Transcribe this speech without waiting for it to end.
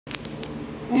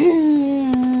Hello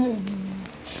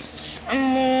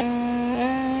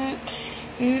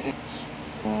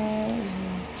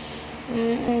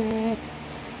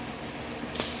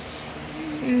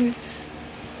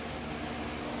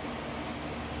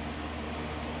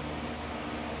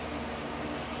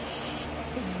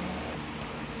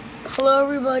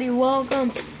everybody,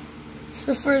 welcome. This is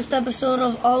the first episode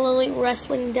of All Elite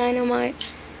Wrestling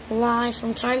Dynamite, live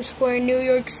from Times Square, New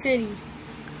York City.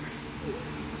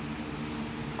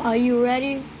 Are you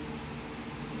ready?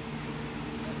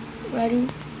 Ready?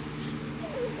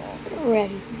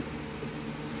 Ready.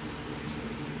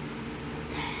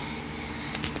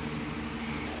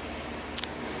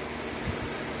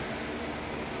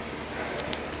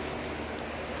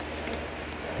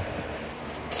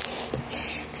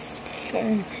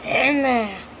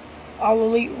 And All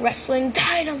Elite Wrestling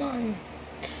Dynamite.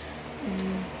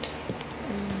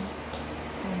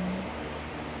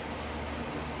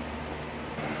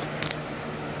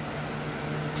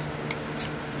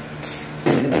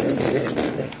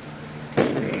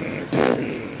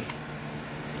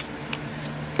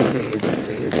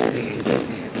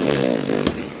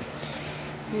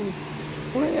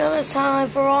 We got a time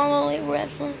for All Elite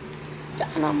Wrestling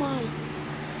Dynamite.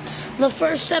 The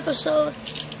first episode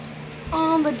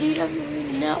on the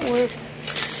WWE Network.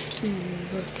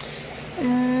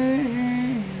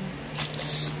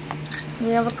 We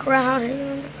have a crowd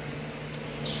here.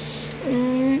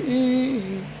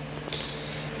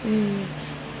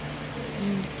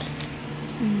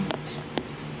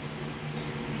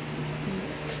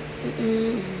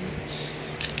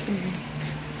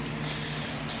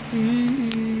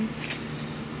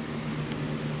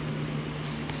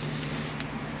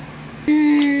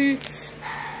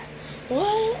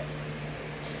 What?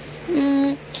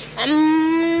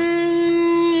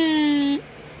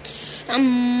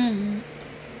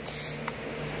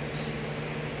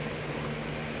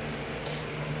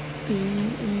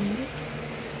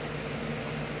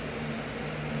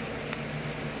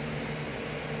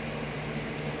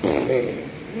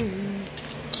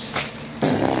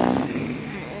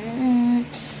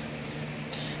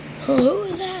 Who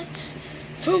is that?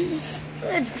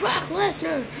 It's Brock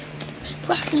Lesnar.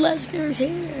 Brock Lesnar's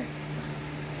here.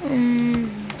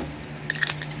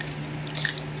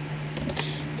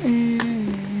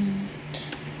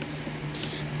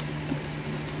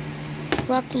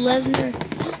 Brock Lesnar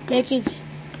making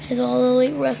his All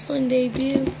Elite Wrestling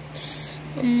debut.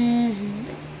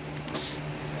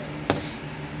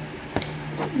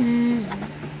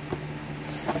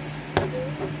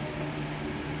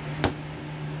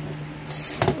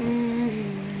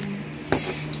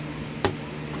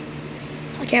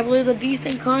 I can't believe the Beast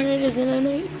Incarnate is in an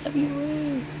AEW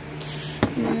ring.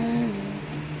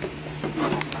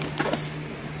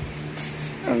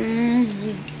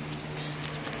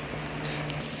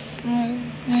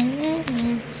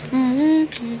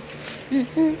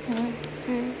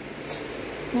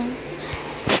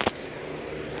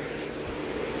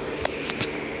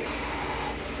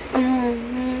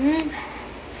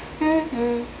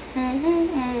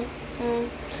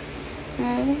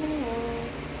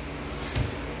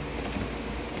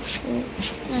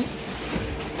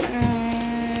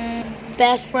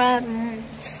 Best friend.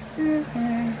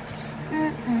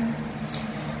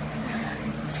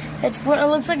 It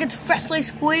looks like it's freshly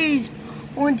squeezed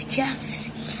orange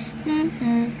Cassidy.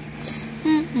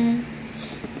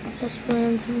 Best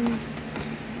friends.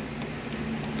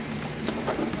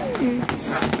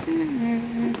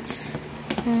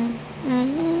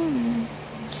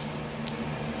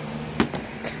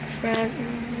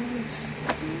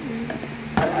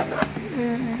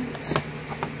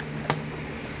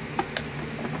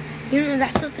 You know,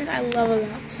 that's something I love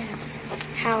about Cassidy.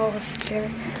 How scared.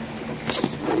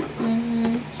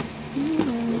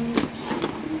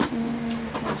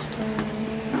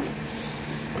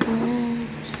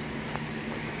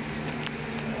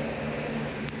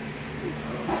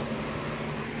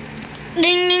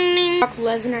 Ding, ding, ding. Brock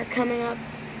Lesnar coming up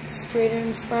straight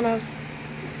in front of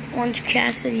Orange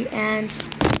Cassidy, and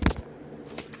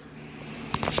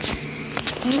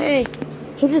hey,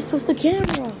 he just pushed the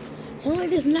camera. Someone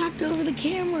just knocked over the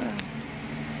camera.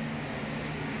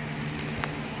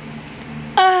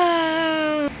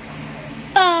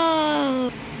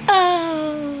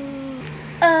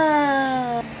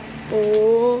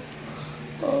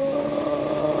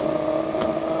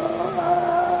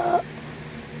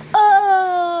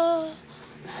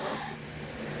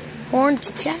 Orange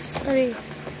Cassidy,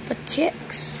 the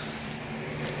kicks.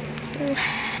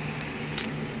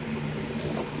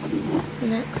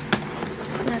 Next,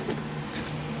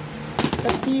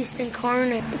 the Beast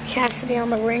Incarnate, Cassidy on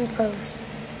the ring post.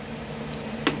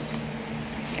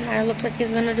 Now it looks like he's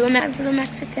gonna do a match for the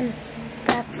Mexican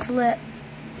backflip.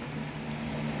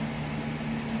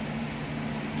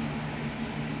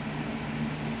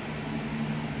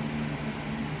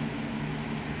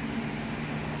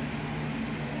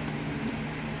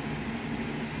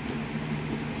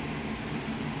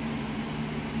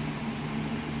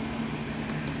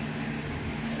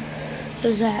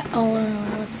 Who's that? Oh no,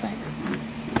 it looks like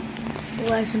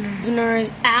Lesnar. Lesnar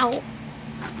is out.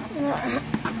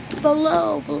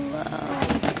 Below.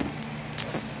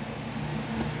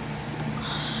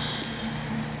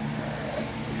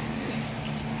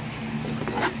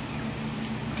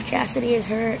 Cassidy is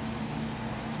hurt.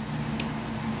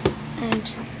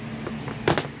 And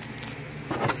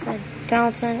it's like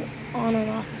bouncing on and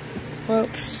off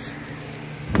ropes.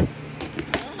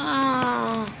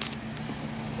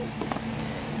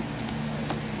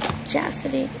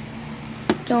 Cassidy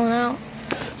going out.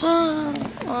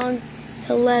 On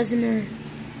to Lesnar.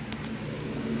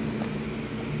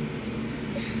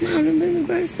 That would have been the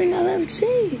greatest thing I've ever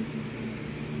seen.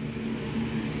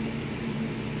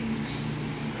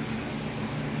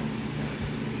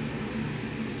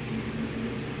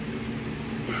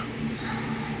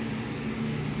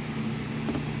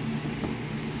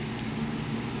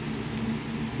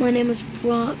 My name is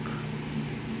Brock.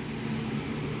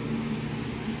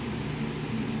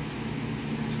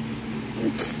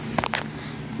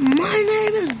 My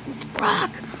name is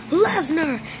Brock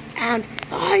Lesnar, and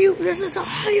this is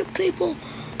all you people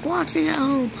watching at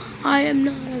home. I am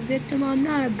not a victim, I'm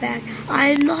not a bad, I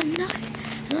am not nice,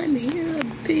 and I'm here to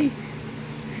be.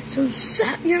 So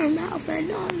shut your mouth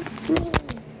and on the floor.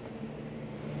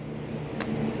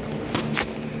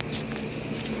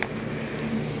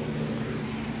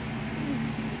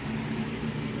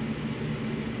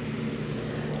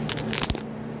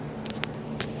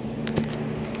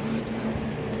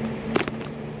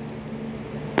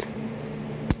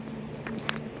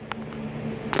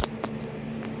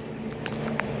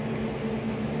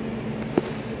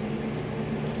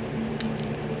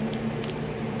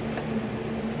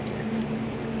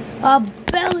 A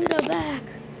belly to back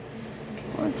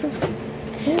onto the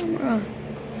camera.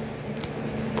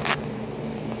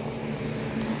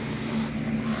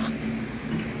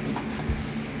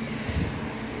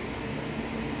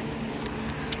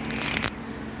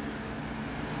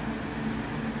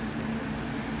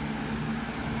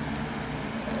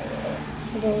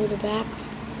 Belly to back.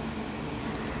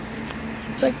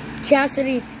 It's like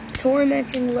Cassidy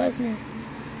tormenting Lesnar.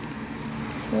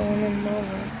 Rolling him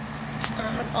over.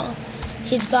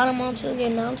 He's got him onto the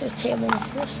announcer's table in the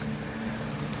first.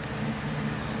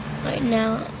 Right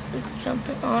now,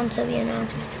 jumping onto the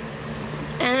announcer's table.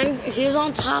 And he's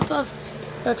on top of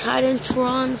the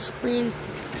Titantron screen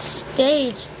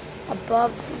stage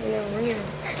above the arena.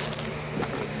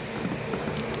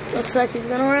 Looks like he's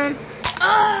gonna run.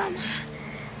 Oh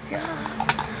my God.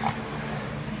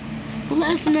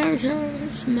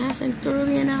 Lesnar's smashing through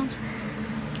the announcer's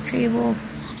table.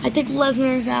 I think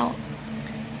Lesnar's out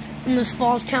in this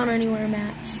Falls Count Anywhere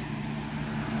match.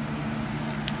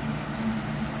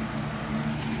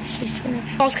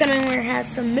 Falls Count Anywhere has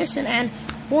submission and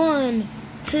 1,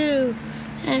 2,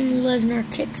 and Lesnar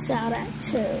kicks out at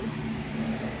 2.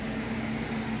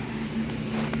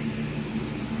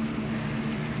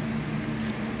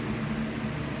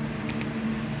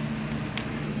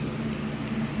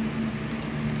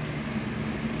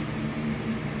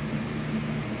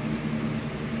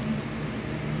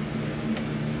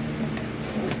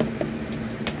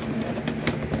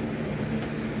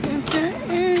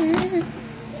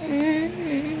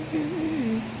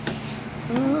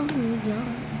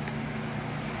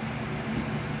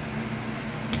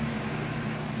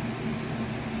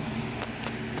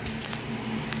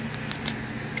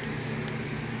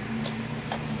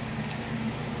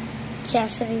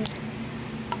 Cassidy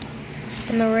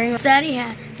in the ring. What's that he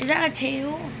has? Is that a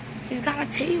table? He's got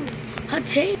a table. A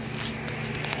table.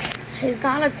 He's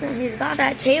got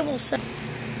that table set.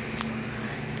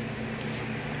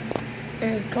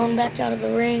 And he's going back out of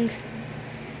the ring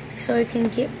so he can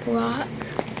get Brock.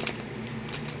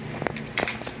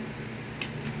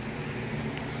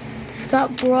 He's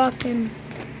got Brock in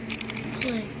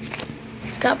place.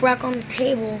 He's got Brock on the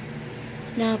table.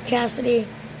 Now Cassidy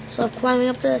is climbing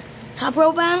up the top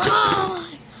rope and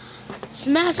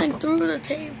smashing through the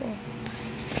table.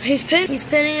 He's pinning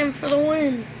him for the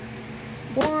win.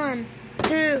 1,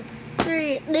 2,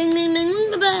 3. Ding, ding,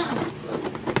 ding, the bell.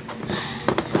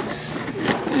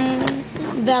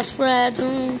 Best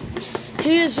friend.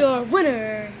 He is your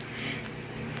winner.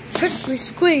 Freshly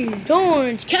squeezed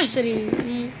orange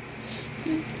Cassidy.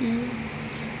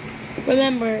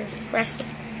 Remember, freshly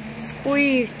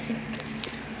squeezed.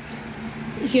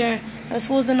 Here, this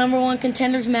was the #1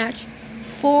 contenders match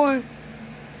for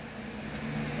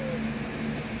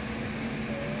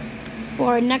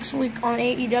next week on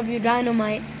AEW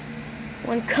Dynamite,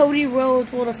 when Cody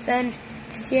Rhodes will defend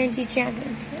his TNT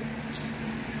Championship.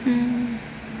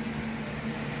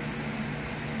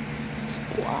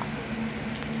 Wow.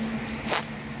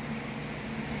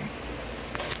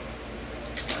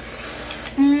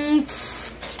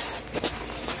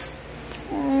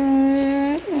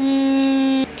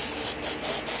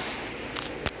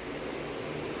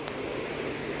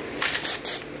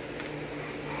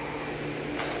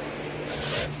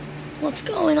 What's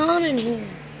going on in here?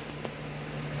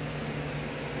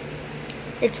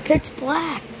 It's pitch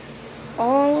black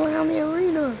all around the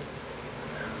arena.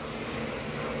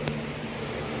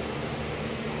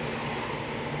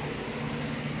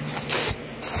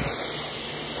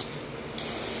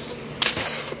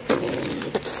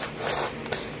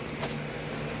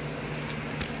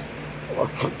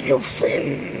 What's up, your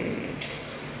friend?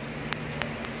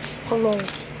 Hello.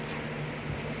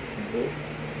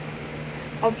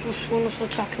 I just want us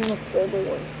attacking the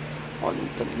featherweight on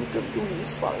WWE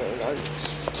Friday Night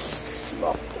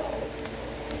SmackDown.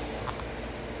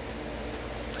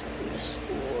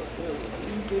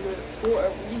 We did it for a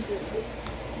reason.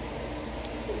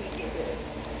 We did it.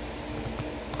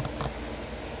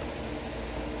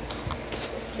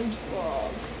 Something's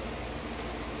wrong.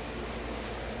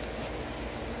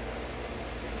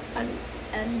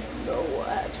 And no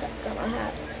attack gonna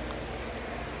happen.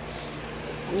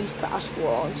 These past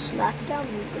Raw and SmackDown,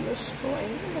 we've been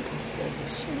destroying the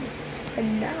performance.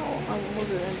 And now I'm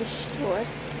gonna destroy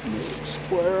New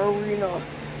Square Arena.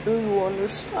 Do you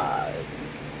understand?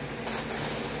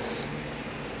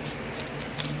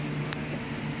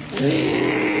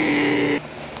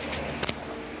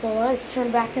 The lights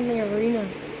turned back in the arena.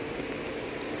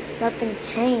 Nothing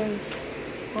changed.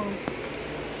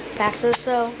 Back to the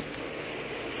show.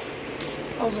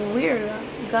 That was weird.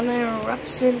 Got an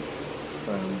interruption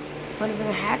from, might have been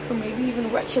a hacker, maybe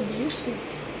even retribution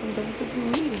from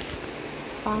WWE.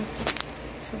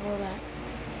 So all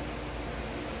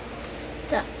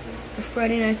that. The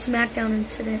Friday Night SmackDown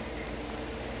incident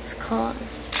was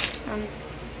caused.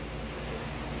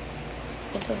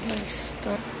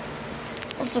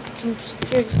 Let's look at some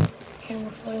security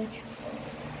camera footage.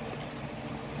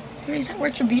 Is that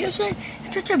retribution?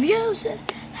 It's retribution.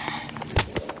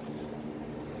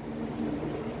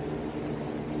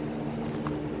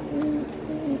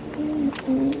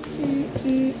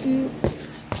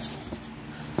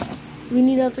 We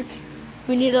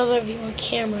need other viewing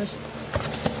cameras.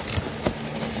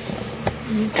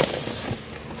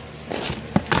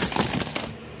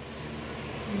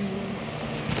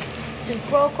 Just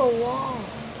broke a wall.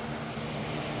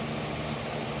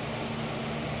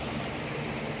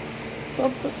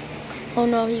 Oh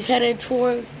no, he's headed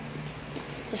toward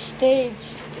the stage.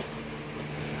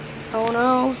 Oh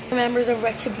no. Members of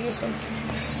Retribution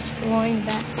destroying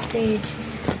backstage,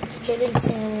 hitting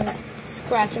cameras,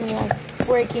 scratching walls,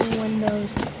 breaking windows.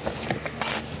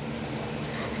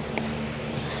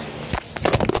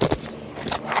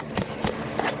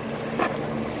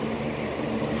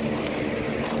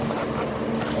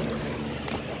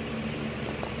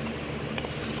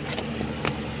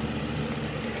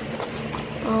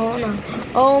 Oh no.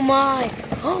 Oh my.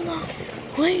 Oh my.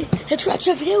 Wait, it's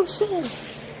Retribution.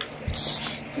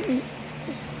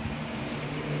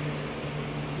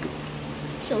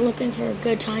 So looking for a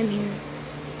good time here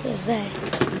to say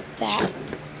that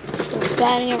they're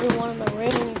batting everyone in the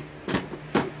ring.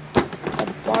 A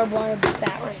barbed wire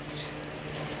bat right there.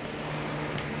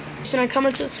 So I come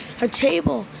into our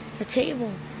table. Our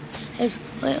table is,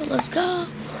 wait, let's go.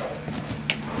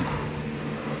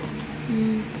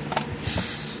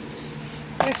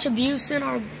 Retribution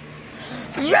are,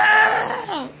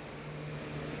 yeah!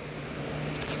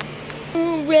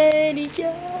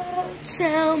 Radio,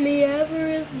 tell me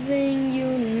everything you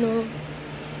know.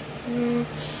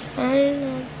 I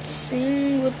like to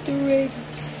sing with the radio.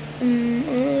 I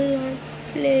like to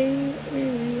play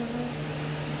it loud.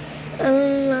 I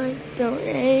like the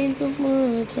age of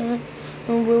my time.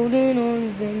 I'm rolling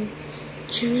on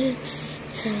Ventura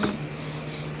time.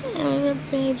 Every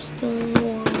babe's gonna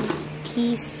want a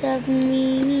piece of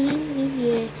me,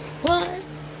 yeah. What?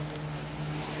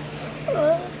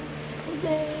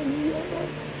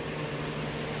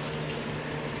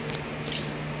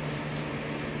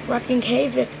 Wrecking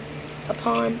havoc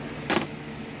upon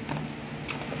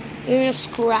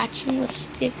scratching the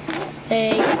stick,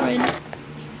 apron,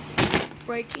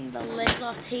 breaking the legs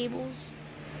off tables.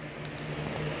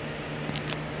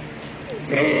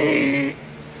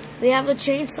 They have a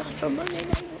chainsaw from Monday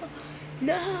Night Raw.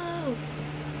 No!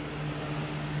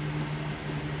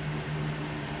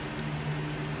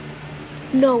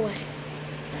 No way.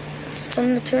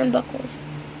 Spin the turnbuckles.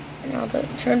 And now the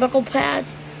turnbuckle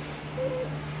pads.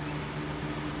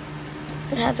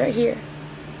 The pads right here.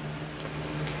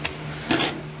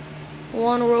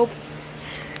 One rope.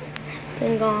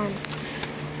 Been gone.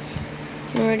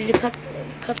 I'm ready to cut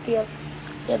the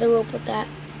other rope with that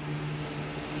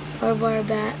barbed wire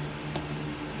bat.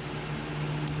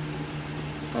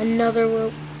 Another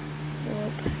rope.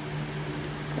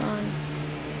 Gone.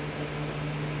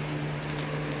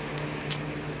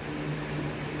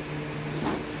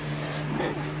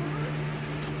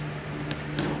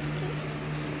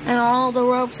 And all the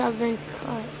ropes have been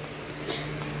cut.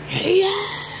 Yeah!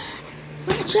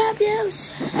 My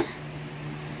champions!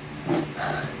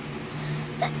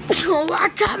 Oh, I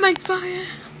can't make fire!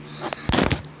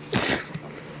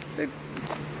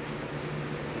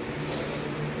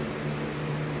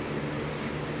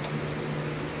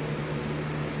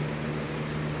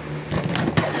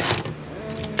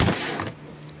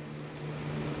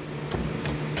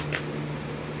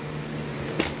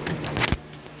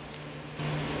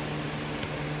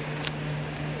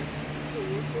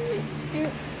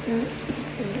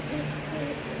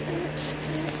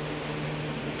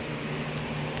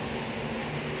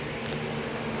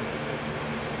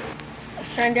 A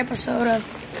strange episode of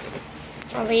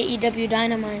AEW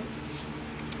Dynamite.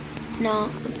 Now,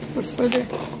 for further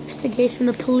investigation,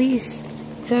 the police,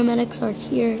 paramedics are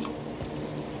here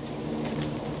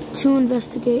to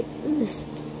investigate this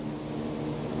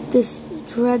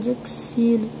tragic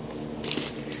scene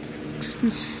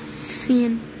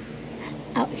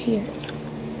out here.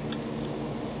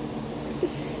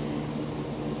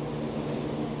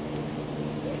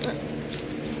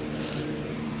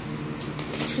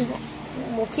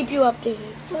 We'll keep you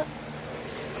updated, but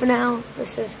for now,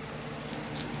 this is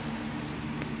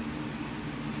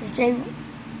Jay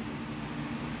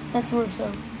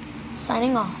Russo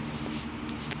signing off.